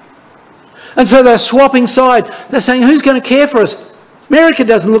Iran. And so they're swapping side. They're saying, who's going to care for us? America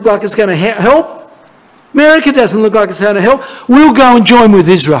doesn't look like it's going to help. America doesn't look like it's going to help. We'll go and join with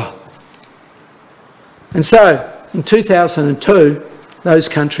Israel. And so, in 2002, those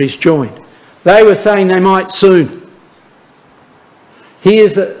countries joined. They were saying they might soon.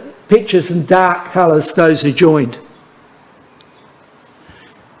 Here's the pictures in dark colours, those who joined.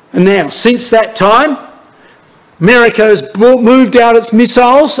 And now, since that time, America has moved out its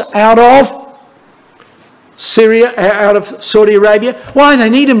missiles out of Syria, out of Saudi Arabia. Why? They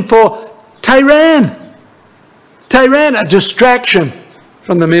need them for Tehran. Tehran, a distraction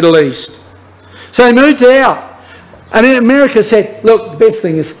from the Middle East. So they moved out. And then America said, look, the best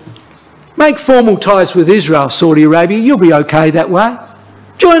thing is make formal ties with Israel, Saudi Arabia. You'll be okay that way.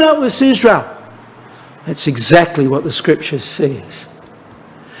 Join up with Israel. That's exactly what the scripture says.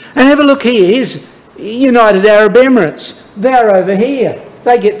 And have a look here. Here's United Arab Emirates. They're over here.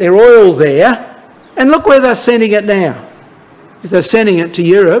 They get their oil there. And look where they're sending it now. If they're sending it to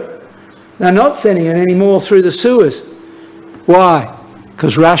Europe, they're not sending it anymore through the Suez. Why?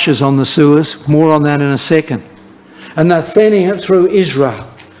 Because Russia's on the Suez. More on that in a second. And they're sending it through Israel.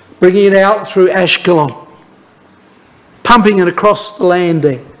 Bringing it out through Ashkelon. Pumping it across the land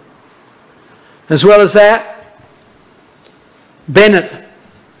there. As well as that, Bennett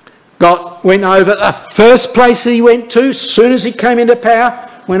went over the first place he went to, as soon as he came into power,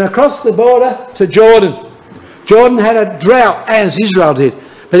 went across the border to Jordan. Jordan had a drought, as Israel did.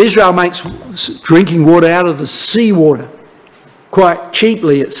 But Israel makes drinking water out of the seawater, quite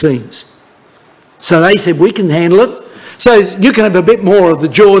cheaply it seems. So they said, we can handle it. So you can have a bit more of the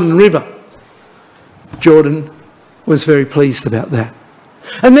Jordan River. Jordan was very pleased about that.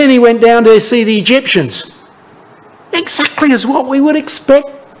 And then he went down to see the Egyptians. Exactly as what we would expect,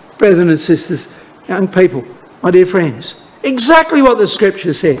 brothers and sisters, young people, my dear friends. Exactly what the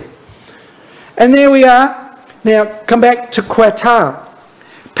scripture says. And there we are. Now, come back to Qatar.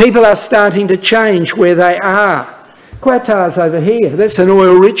 People are starting to change where they are. Qatar's over here. That's an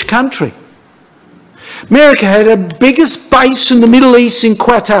oil-rich country. America had the biggest base in the Middle East in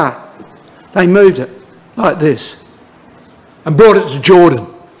Qatar. They moved it like this and brought it to Jordan.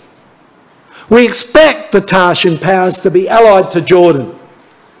 We expect the Tarshian powers to be allied to Jordan,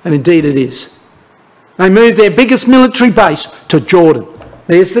 and indeed it is. They moved their biggest military base to Jordan.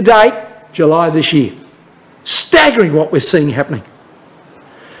 There's the date, July this year. Staggering what we're seeing happening.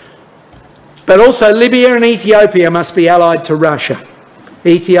 But also Libya and Ethiopia must be allied to Russia.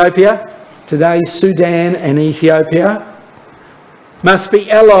 Ethiopia, today's Sudan and Ethiopia, must be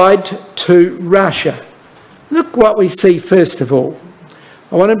allied to Russia. Look what we see first of all.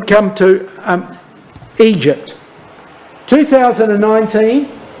 I want to come to Egypt. 2019,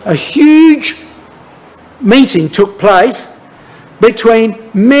 a huge meeting took place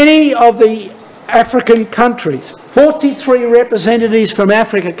between many of the African countries. 43 representatives from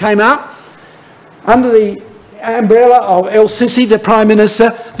Africa came up under the umbrella of El-Sisi, the Prime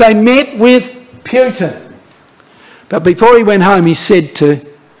Minister. They met with Putin. But before he went home, he said to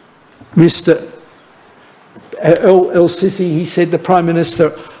Mr. El-Sisi, he said, the Prime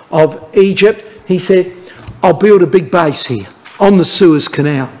Minister of Egypt, he said, I'll build a big base here on the Suez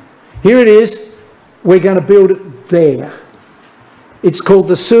Canal. Here it is. We're going to build it there. It's called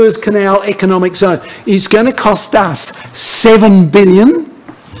the Suez Canal Economic Zone. It's going to cost us $7 billion,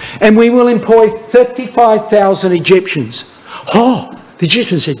 and we will employ 35,000 Egyptians. Oh, the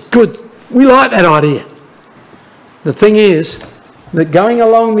Egyptians said, good, we like that idea. The thing is that going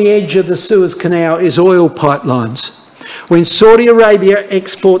along the edge of the Suez Canal is oil pipelines. When Saudi Arabia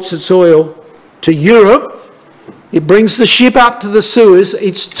exports its oil to Europe, it brings the ship up to the Suez.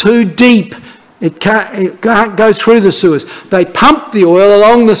 It's too deep. It can't go through the Suez. They pump the oil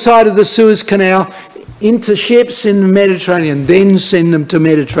along the side of the Suez Canal into ships in the Mediterranean, then send them to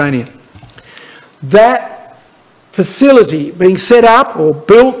Mediterranean. That facility being set up or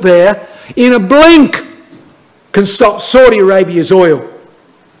built there in a blink can stop Saudi Arabia's oil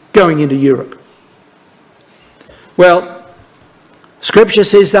going into Europe. Well, Scripture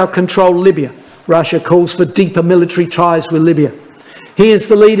says they'll control Libya. Russia calls for deeper military ties with Libya. Here's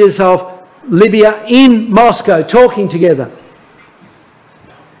the leaders of Libya in Moscow talking together.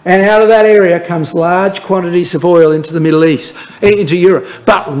 And out of that area comes large quantities of oil into the Middle East, into Europe.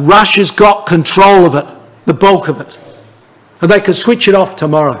 But Russia's got control of it, the bulk of it. And they could switch it off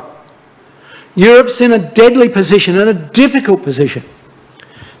tomorrow. Europe's in a deadly position, in a difficult position.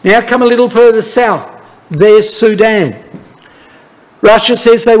 Now come a little further south. There's Sudan. Russia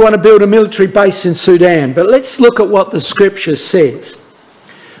says they want to build a military base in Sudan. But let's look at what the Scripture says.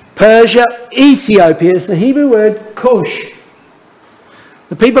 Persia, Ethiopia is the Hebrew word Cush.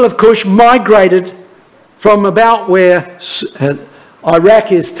 The people of Cush migrated from about where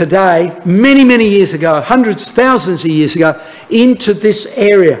Iraq is today, many, many years ago, hundreds, thousands of years ago, into this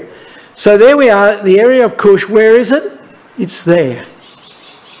area. So there we are, the area of Cush. Where is it? It's there.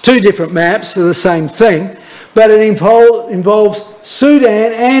 Two different maps are the same thing, but it involves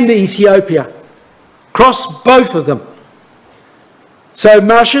Sudan and Ethiopia. Cross both of them. So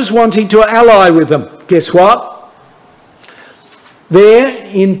Russia's wanting to ally with them. Guess what? There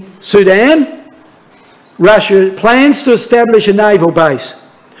in Sudan, Russia plans to establish a naval base.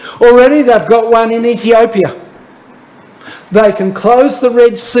 Already they've got one in Ethiopia. They can close the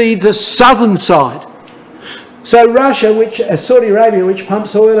Red Sea, the southern side. So Russia, Saudi Arabia, which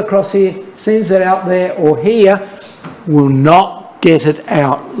pumps oil across here, sends it out there or here, will not get it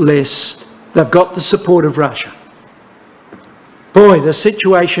out lest they've got the support of Russia. Boy, the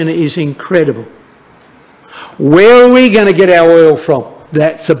situation is incredible. Where are we going to get our oil from?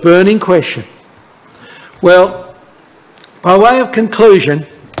 That's a burning question. Well, by way of conclusion,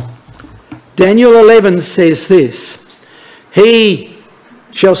 Daniel 11 says this. He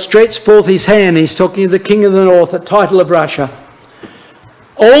shall stretch forth his hand, he's talking to the king of the north, a title of Russia,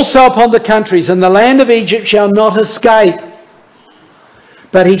 also upon the countries, and the land of Egypt shall not escape,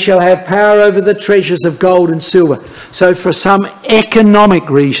 but he shall have power over the treasures of gold and silver. So for some economic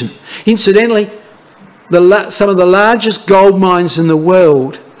reason. Incidentally, some of the largest gold mines in the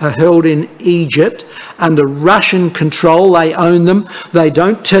world are held in Egypt under Russian control. They own them. They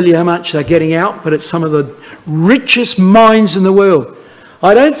don't tell you how much they're getting out, but it's some of the richest mines in the world.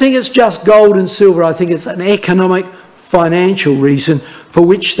 I don't think it's just gold and silver. I think it's an economic, financial reason for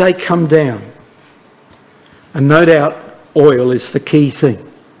which they come down. And no doubt oil is the key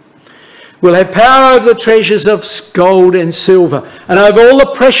thing. We'll have power over the treasures of gold and silver and over all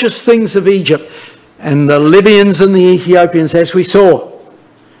the precious things of Egypt. And the Libyans and the Ethiopians, as we saw,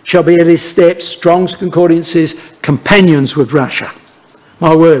 shall be at his steps. Strong's Concordance says, companions with Russia.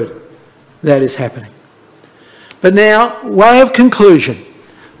 My word, that is happening. But now, way of conclusion.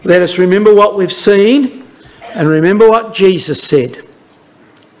 Let us remember what we've seen and remember what Jesus said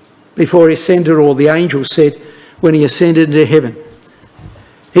before he ascended, or the angel said when he ascended into heaven.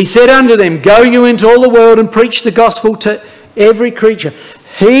 He said unto them, Go you into all the world and preach the gospel to every creature.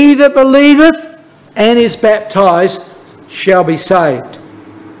 He that believeth and is baptized shall be saved,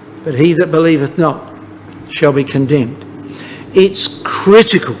 but he that believeth not shall be condemned. It's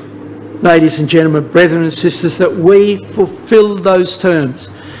critical, ladies and gentlemen, brethren and sisters, that we fulfil those terms.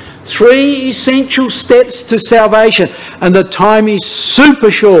 3 essential steps to salvation, and the time is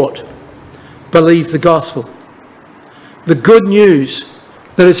super short. Believe the gospel, the good news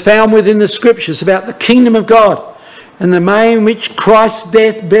that is found within the scriptures about the kingdom of God and the way in which Christ's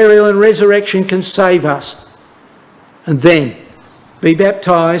death, burial and resurrection can save us. And then be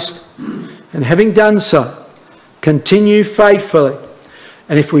baptized, and having done so, continue faithfully.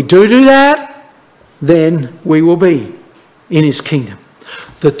 And if we do that, then we will be in his kingdom.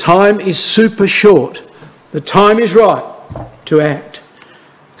 The time is super short. The time is right to act.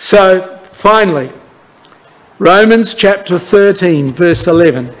 So, finally, Romans chapter 13, verse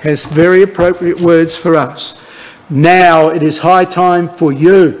 11 has very appropriate words for us. Now it is high time for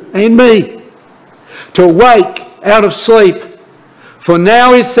you and me to wake out of sleep, for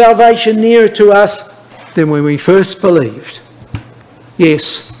now is salvation nearer to us than when we first believed.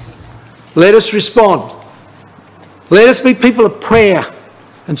 Yes, let us respond. Let us be people of prayer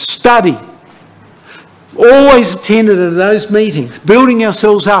and study. Always attended to those meetings, building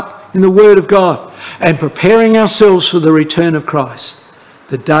ourselves up in the Word of God and preparing ourselves for the return of Christ.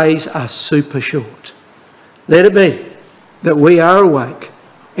 The days are super short. Let it be that we are awake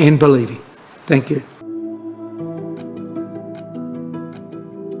and believing. Thank you.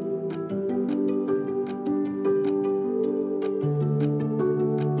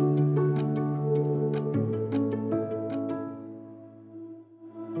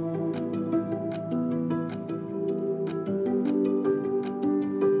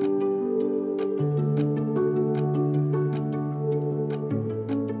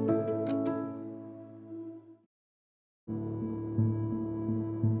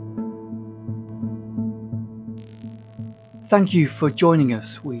 Thank you for joining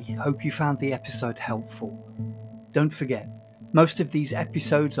us. We hope you found the episode helpful. Don't forget, most of these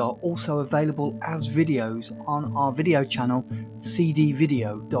episodes are also available as videos on our video channel,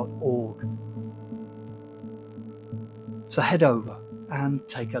 cdvideo.org. So head over and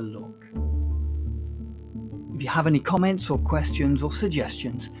take a look. If you have any comments or questions or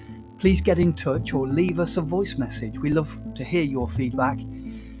suggestions, please get in touch or leave us a voice message. We love to hear your feedback.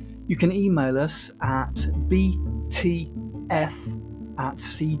 You can email us at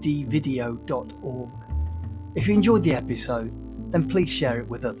btf@cdvideo.org. If you enjoyed the episode, then please share it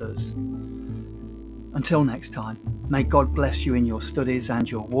with others. Until next time, may God bless you in your studies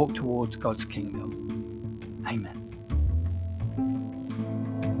and your walk towards God's kingdom. Amen.